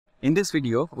In this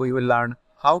video, we will learn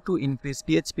how to increase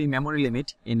PHP memory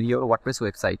limit in your WordPress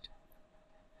website.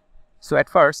 So at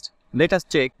first, let us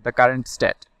check the current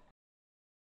state.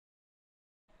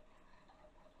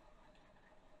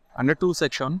 Under Tools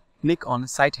section, click on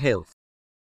Site Health.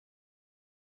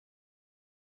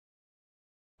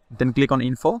 Then click on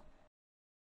Info.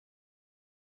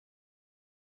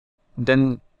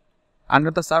 Then under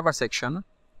the Server section,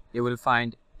 you will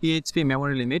find PHP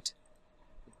memory limit.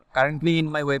 Currently in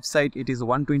my website it is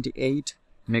 128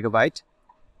 megabyte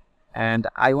and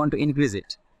I want to increase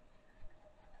it.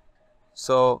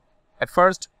 So at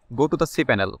first go to the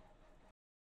cPanel.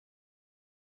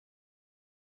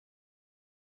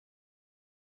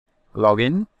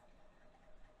 Login.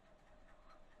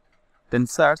 Then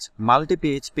search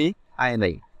multi-PHP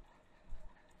INI.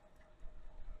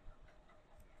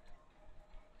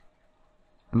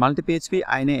 Multi-PHP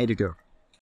INI editor.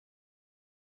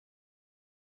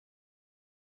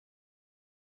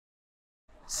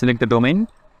 Select the domain.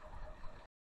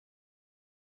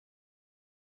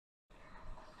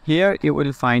 Here you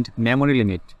will find memory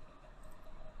limit.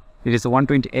 It is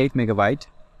 128 megabyte.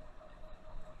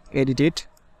 Edit it,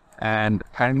 and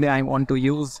currently I want to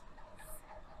use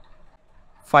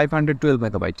 512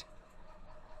 megabyte.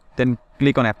 Then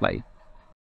click on Apply.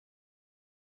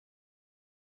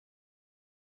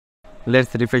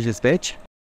 Let's refresh this page.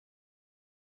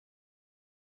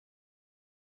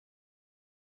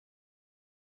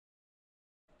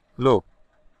 Look,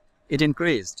 it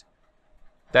increased.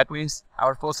 That means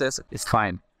our process is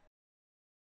fine.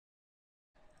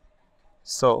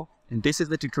 So, this is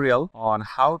the tutorial on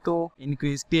how to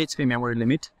increase PHP memory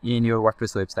limit in your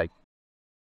WordPress website.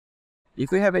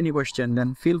 If you have any question,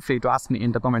 then feel free to ask me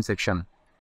in the comment section.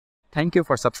 Thank you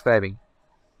for subscribing.